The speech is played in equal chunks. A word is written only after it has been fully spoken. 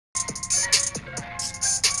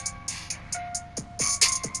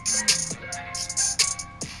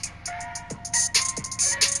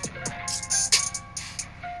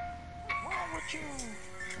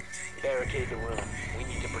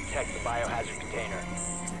container.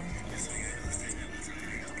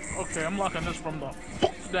 Okay, I'm locking this from the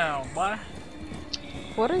down, boy.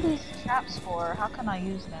 What are these traps for? How can I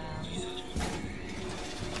use them?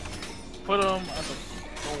 Put them at the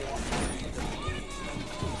door.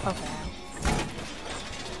 Okay.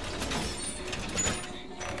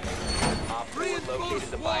 Op 4 located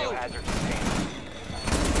the biohazard container.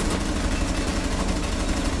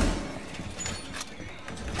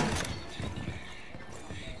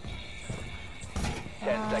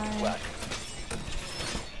 Seconds left.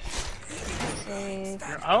 Save.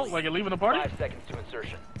 You're out? Like you're leaving the party? 5 seconds to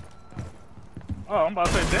insertion. Oh, I'm about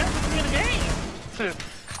to say, damn, we in the game.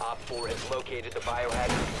 Op 4 has located the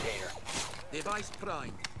biohazard container. Device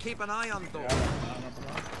prime. Keep an eye on door. Yeah,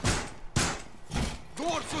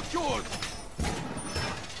 Door secured.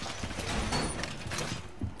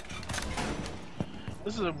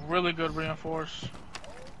 this is a really good reinforce.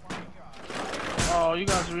 Oh, you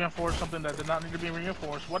guys reinforced something that did not need to be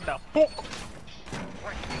reinforced. What the fuck?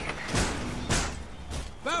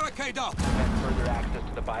 Barricade up. Prevent further access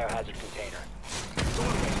to the biohazard container.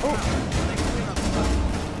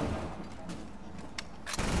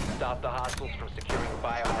 Stop the hostiles from securing the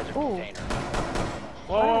biohazard container.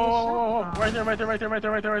 Whoa, right there, right there, right there, right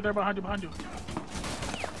there, right there, right there, behind you, behind you.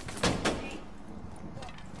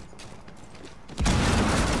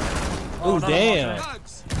 Oh, damn.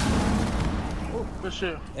 Oh, good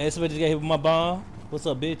shit. Hey, somebody just got hit with my bomb. What's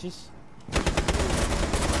up, bitches?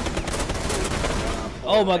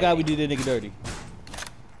 Oh my god, we did that nigga dirty.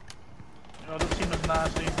 Yo, this team is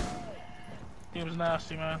nasty. Team is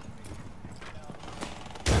nasty, man.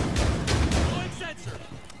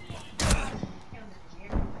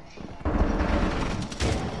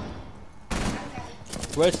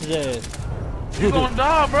 Rush his ass. You gonna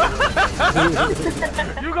die, bro.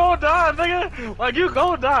 You gonna die, nigga. Like, you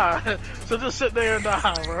gonna die. So just sit there and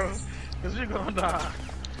die, bro. Cause you gonna die.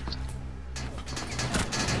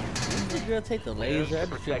 Did the girl take the laser?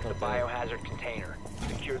 Protect the biohazard container.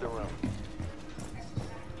 Secure the room.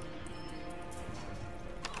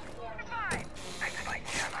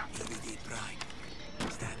 LED prime.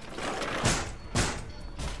 Stand.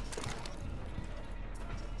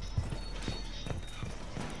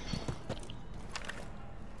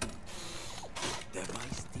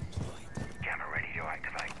 Device deployed. Camera ready to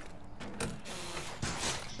activate.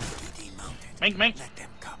 LED mounted. Mink. Let them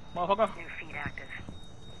come. Motherfucker. New feed active.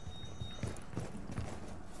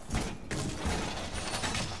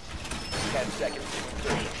 Seconds to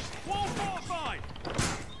insertion.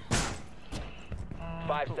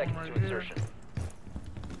 5 seconds to insertion.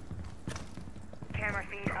 Camera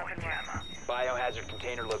feed up and running. Biohazard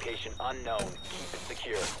container location unknown. Keep it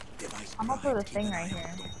secure. Device I'm gonna put a thing right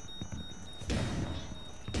here.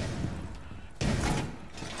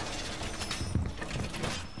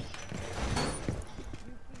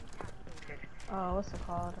 Oh, what's it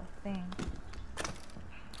called? A thing.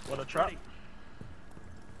 What, a trap?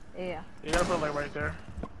 Yeah. You gotta put it like right there.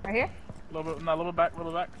 Right here? A little bit, no, a little back,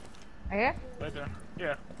 right here? Right there.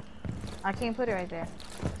 Yeah. I can't put it right there.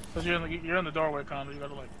 Cause you're in the doorway, kinda. You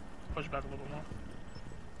gotta like push back a little bit more.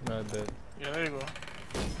 Not bad. Yeah, there you go.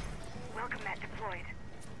 Welcome mat deployed.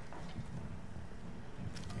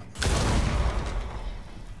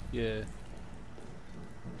 Yeah.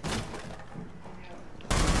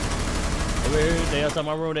 Over here, they outside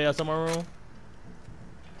my room, Do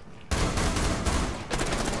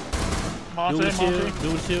a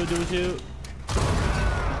shield.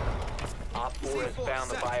 Op 4 has found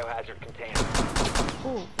the biohazard container.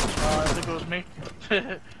 Ooh. I think it was me.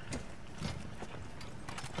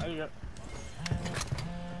 How you got?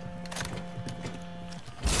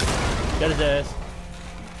 Got his ass.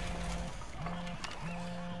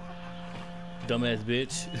 Dumbass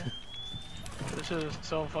bitch. This is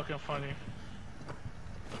so fucking funny.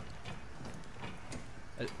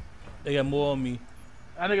 They got more on me.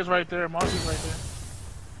 That nigga's right there. Monty's right there.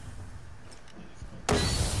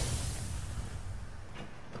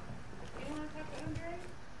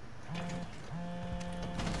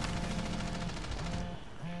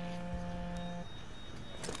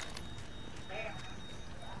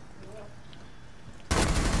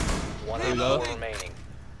 One There you op go. 4 remaining.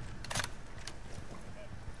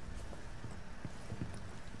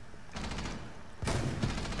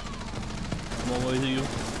 I'm on my way to you.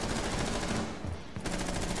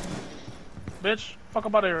 Bitch, fuck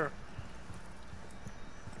up out of here.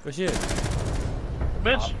 For shit.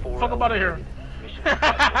 Bitch, Op 4 fuck up out of here. Mission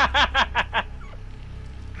successful.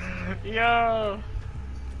 Yo.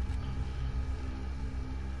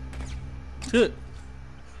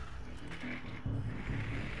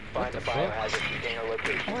 Find the biohazard container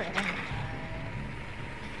location. Where am I?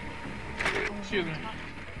 Excuse me.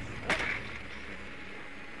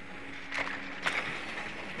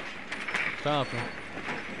 Found them.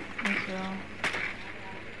 Thank you.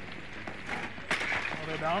 Are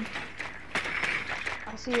they down?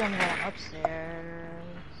 I see them going upstairs.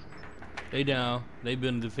 They down. They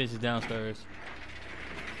building defenses downstairs.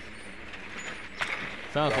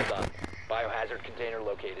 Found Well them. done. Biohazard container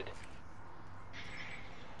located.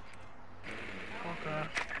 Okay.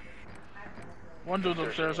 One dude's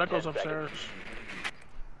upstairs. That goes upstairs.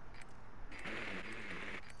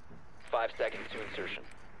 5 seconds to insertion.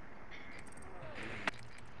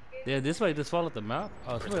 Yeah, this way just followed the map.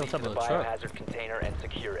 Oh, somebody on top of the truck. Biohazard container and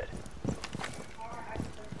secure it.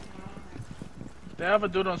 They have a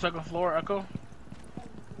dude on the second floor, Echo.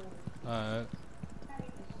 Alright.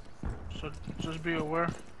 So just be aware.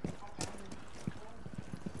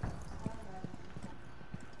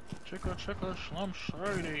 Chicka slum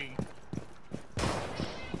shady.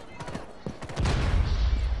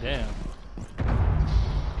 Damn.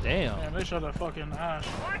 Damn. Man, they shot that fucking ass.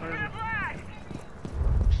 Crazy.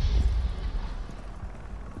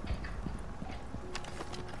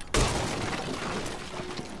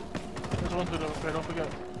 There's one dude up there, don't forget.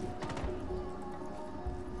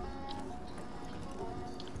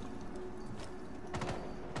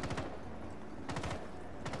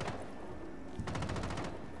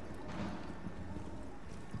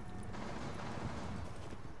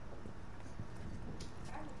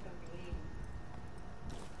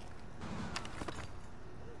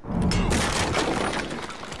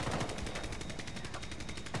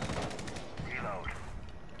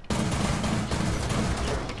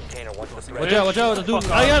 Watch out, the dude.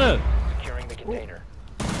 I got her. Securing the container.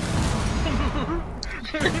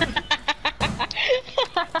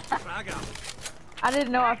 I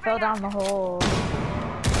didn't know I fell down the hole.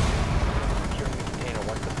 Securing the container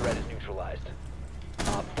once the threat is neutralized.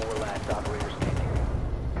 Op 4 last operator standing.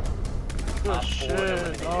 Good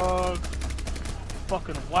shit, dog.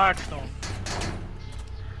 Fucking waxed them.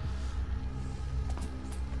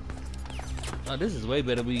 Oh, this is way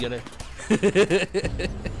better when you got a.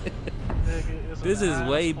 Nigga, it's This an is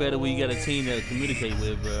way better when you got a asshole. team to communicate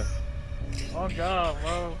with, bro. Oh god,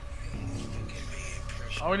 bro.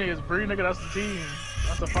 All we need is Bree, nigga. That's the team.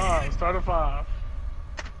 That's a 5. Start a 5.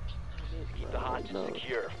 Keep the hostage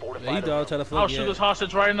secure. Fortify Yeah, he the dog room. try to fuck I'll shoot this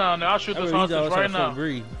hostage right now. I'll shoot this hostage right now.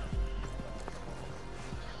 Bree.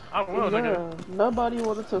 I will, nigga. Nobody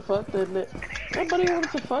wanted to fuck that Nobody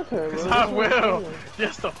wanted to fuck her, bro. I will.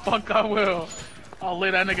 Yes, the fuck I will. I'll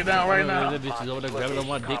lay that nigga down right now. That bitch is over there grabbing on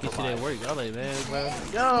my dick and shit at work. I was like, man, bro.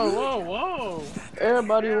 Yo, whoa.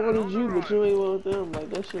 Everybody wanted you, but you ain't want them. Like,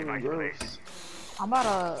 that shit was gross. I'm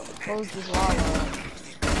about to close this wall up.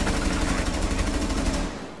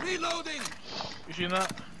 Reloading. You seen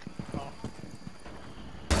that? Oh.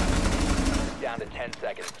 Down to 10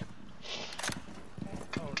 seconds.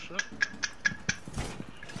 Oh shit.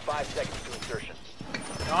 5 seconds to insertion.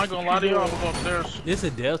 I ain't gonna lie to you, I'm gonna go upstairs. This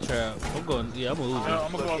a death trap. I'm going, yeah, I'm moving. Yeah,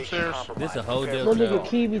 I'm gonna go upstairs. This a whole death That nigga trap.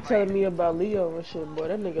 Key be telling me about Leo and shit, boy.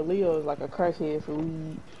 That nigga Leo is like a crackhead for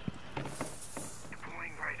weed.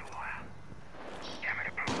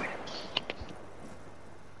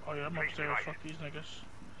 Oh yeah, I'm upstairs. Fuck these niggas.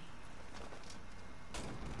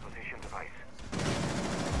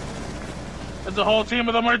 There's a whole team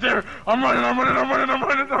of them right there. I'm running.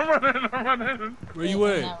 Where you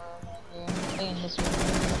at? They in this room.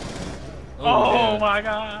 Oh yeah. my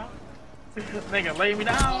god. Nigga, lay me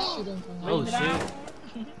down. Shooting from Oh the shit.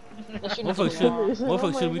 They're shooting from Motherfucker the wall. should,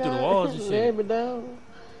 motherfucker should be through the walls and Lay shit. me down.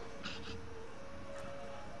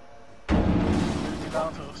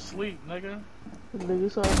 Down to sleep, nigga.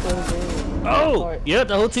 Nigga saw the Oh! Yep,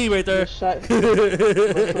 the whole team right there. shot.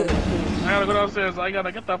 I gotta go downstairs. I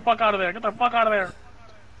gotta get the fuck out of there. Get the fuck out of there.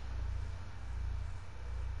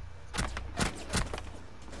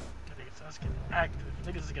 Niggas getting active.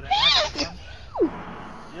 Niggas is getting active. Man.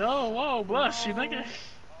 Yo, whoa, bless you, nigga.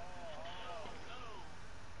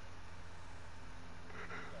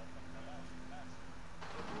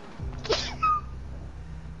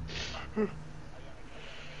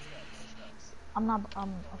 I'm not.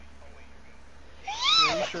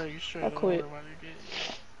 Yeah, you straight. I quit. Don't worry about it.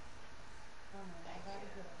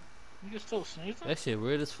 You can still sneezing? That shit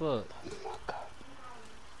weird as fuck.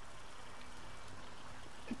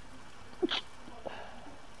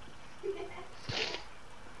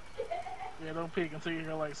 Yeah, don't peek until you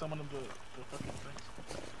hear like some of them the fucking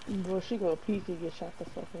things. Bro, she gonna peek and get shot the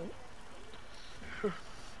fuck up.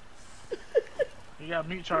 You got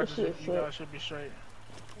mute charges. shit You suck. guys should be straight.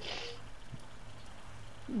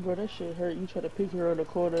 Bro, that shit hurt. You try to pick her in the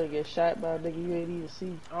corner and get shot by a nigga you ain't even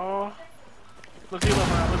see. Oh, look he left,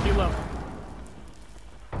 man. Look he left.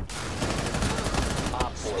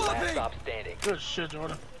 4, last stop standing. Good shit,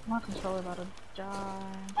 Jordan. My controller about to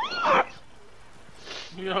die.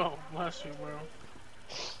 Yo, bless you, bro.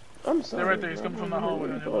 I'm sorry. They're right there. He's coming from the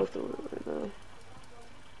hallway on your left. Right now.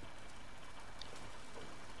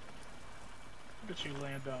 Look at you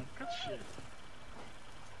laying down. Good shit.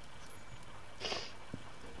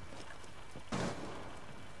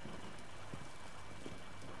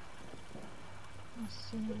 Let's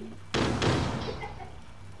see.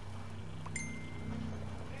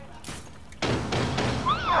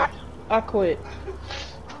 I quit.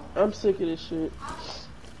 I'm sick of this shit.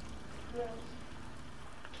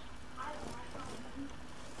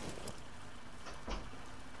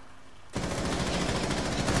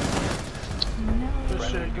 Good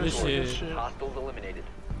shit, good Good shit, good shit. shit. Hostiles eliminated.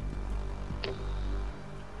 You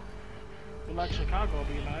like Chicago,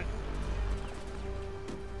 be like.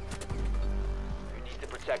 You need to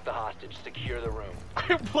protect the hostage. Secure the room.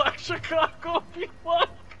 Black Chicago, be like.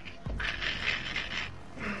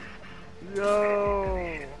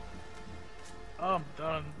 Yo. I'm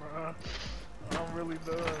done, bro. I'm really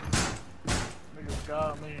done. Niggas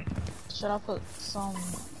got me. Should I put somewhere?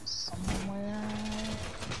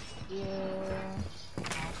 Yeah.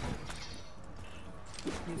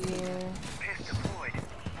 Yeah.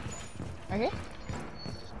 Okay.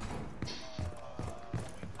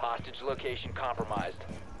 Hostage location compromised.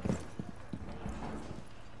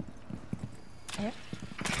 Yeah.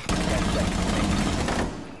 10 seconds.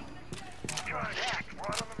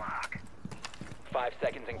 5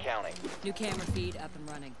 seconds and counting. New camera feed up and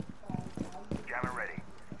running. Camera ready.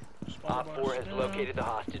 Op 4 has located the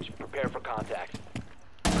hostage. Prepare for contact.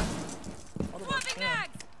 Swapping mags!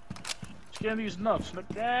 Scan these nuts,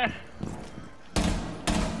 nigga.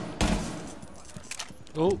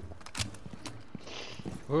 Oh.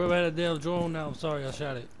 We're at a damn drone now. I'm sorry, I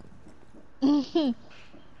shot it. He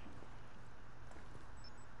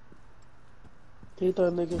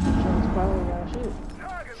thought niggas was trying to spy on y'all shit.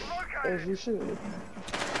 As you should.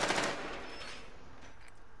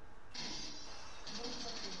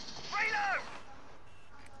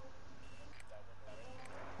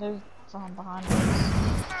 There's someone behind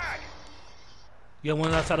us. You got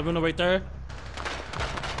one outside the window right there?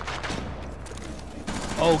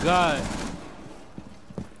 Oh god.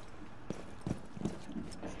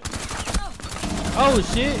 Oh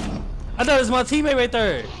shit. I thought it was my teammate right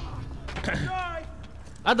there.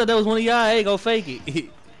 I thought that was one of y'all. Hey, go fake it. Get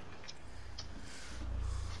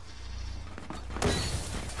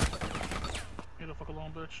the fuck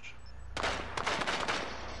alone, bitch.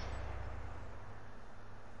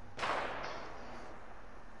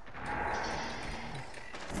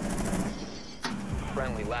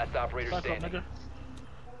 Friendly, last operator Back up, standing. nigga.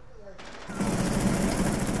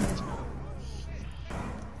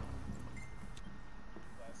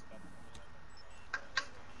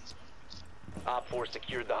 Op 4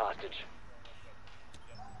 secured the hostage.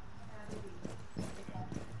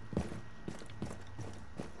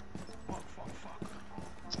 Fuck, fuck, fuck.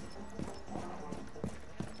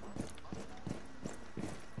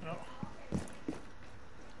 No.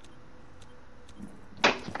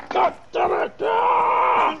 God damn it!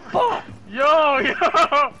 Ah, fuck! Yo, yo!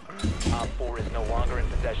 Op 4 is no longer in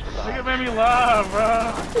possession of the Nigga hostage. made me laugh,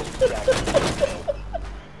 bro.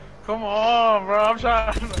 Come on, bro.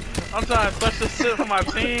 I'm trying to touch this shit for my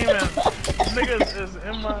team, and niggas is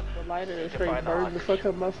in my. The lighter is straight burning the fuck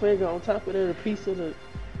up my finger. On top of that, a piece of the.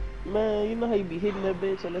 Man, you know how you be hitting that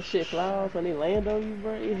bitch and that shit fly off and it land on you,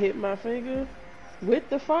 bro? It hit my finger with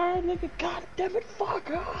the fire, nigga. God damn it, fuck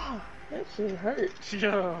off. That shit hurt.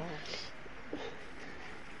 Yo.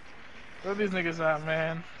 Where these niggas at,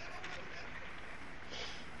 man?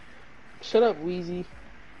 Shut up, Wheezy.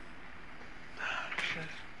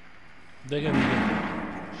 They got me.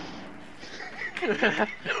 The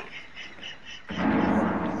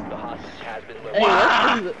hostage has been Hey,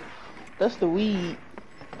 located. that's the weed.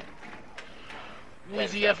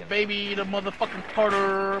 Easy F baby, the motherfucking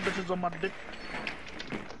Carter bitches on my dick.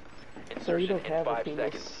 Sir, you don't Insertion in have a 5 penis.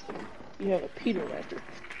 seconds. You have a Peter Raptor.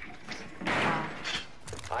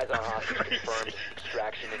 Eyes on hostage confirmed.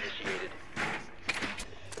 Extraction initiated.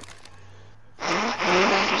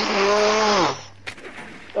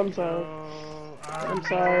 I'm sorry. I'm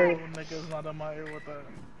sorry. Niggas not in my ear with that.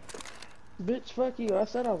 Bitch, fuck you. I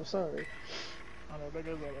said I was sorry. I know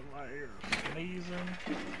niggas not in my ear. Sneezing.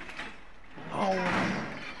 Oh.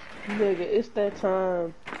 Nigga, it's that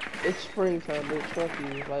time. It's springtime, bitch. Fuck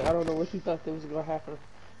you. Like, I don't know what you thought that was gonna happen.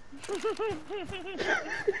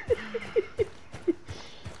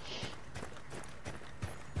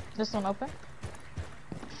 This one open?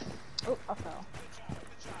 Oh, I fell.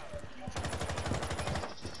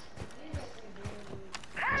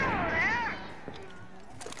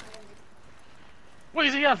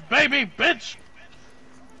 Squeezy ass baby, bitch!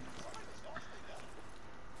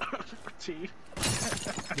 T.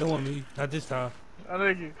 Don't want me. Not this time. I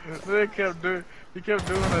think he kept doing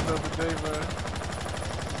that the other day, man.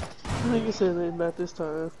 Nigga said that not this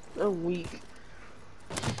time. I'm weak.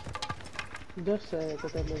 That's sad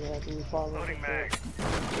that nigga had to be following. Loading mag.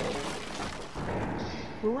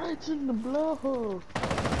 Right in the blood hole.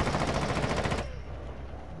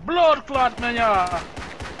 Blood clot, man, yeah.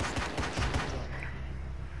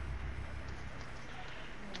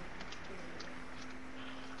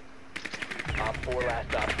 Op 4 last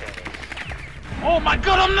stop standing. Oh my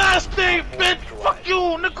god, I'm nasty, bitch! Fuck you,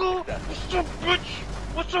 nigga! What's up, bitch?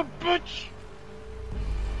 What's up, bitch?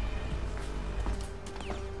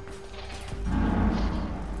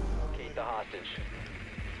 Keep the hostage.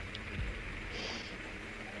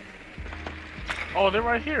 Oh, they're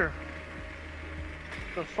right here.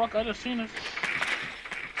 The fuck? I just seen this.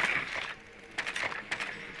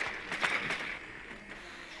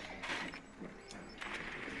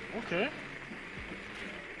 Okay.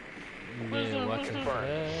 Yeah, watch The it.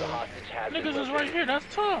 hostage has been Niggas is right located. here, that's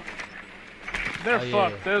tough. They're Oh, yeah.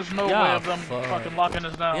 fucked. There's no Y'all way of them fucked. fucking locking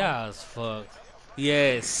us down. Yeah, it's fucked.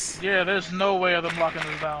 Yes. Yeah, there's no way of them locking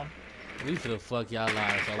us down. We finna fuck y'all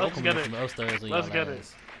lives. So Let's get it. from upstairs. Let's get it.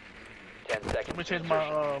 10 seconds. Let me change my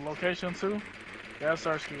location too. Yeah, that's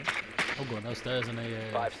Sarsky. I'm going upstairs in they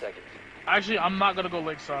 5 seconds. Actually, I'm not gonna go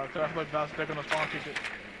lakeside because I feel like they're gonna spawn kick it.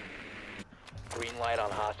 Green light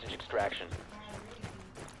on hostage extraction.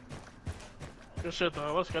 Good shit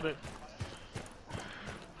though. Let's get it.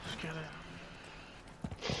 Let's get it.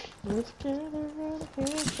 Let's get it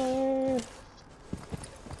right here.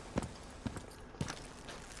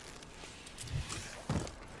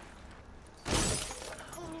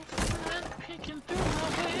 Peeking through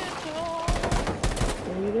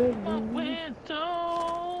my window.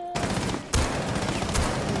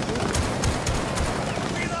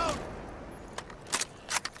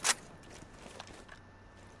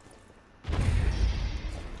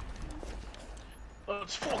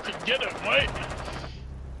 Let's fucking get it, mate.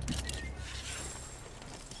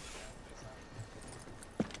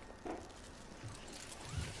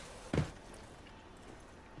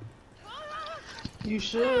 You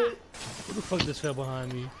should. Who the fuck just fell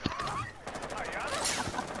behind me?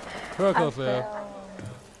 Rocco fell.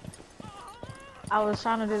 I was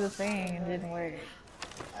trying to do the thing and it didn't work.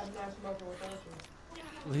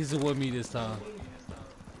 He's with me this time.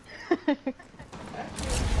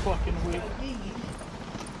 Fucking weak.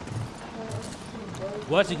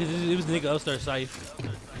 Watch it, cause it was the nigga upstairs site.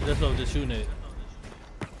 That's what I was just shooting at.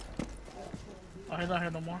 Oh, he's not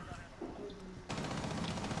here no more.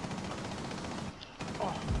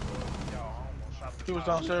 Oh. He was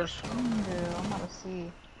downstairs. Yeah, I'm about to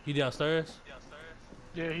see. He downstairs?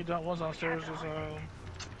 Yeah, he was downstairs. Just,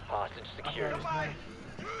 Hostage I secured. forgot his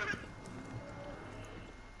name.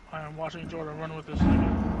 I am watching Jordan run with this nigga.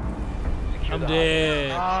 Secure I'm the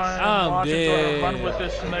dead. I'm watching dead. Jordan run with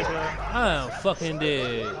this nigga. I'm fucking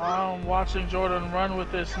dead. I'm watching Jordan run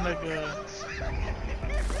with this nigga.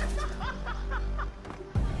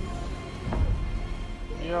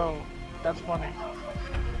 Yo, that's funny.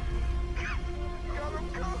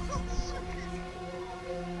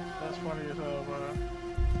 That's funny as hell, bro.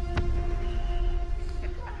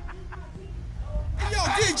 Yo,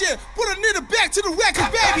 DJ, put a nigga back to the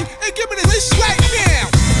record, baby, and give me this right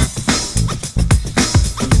now.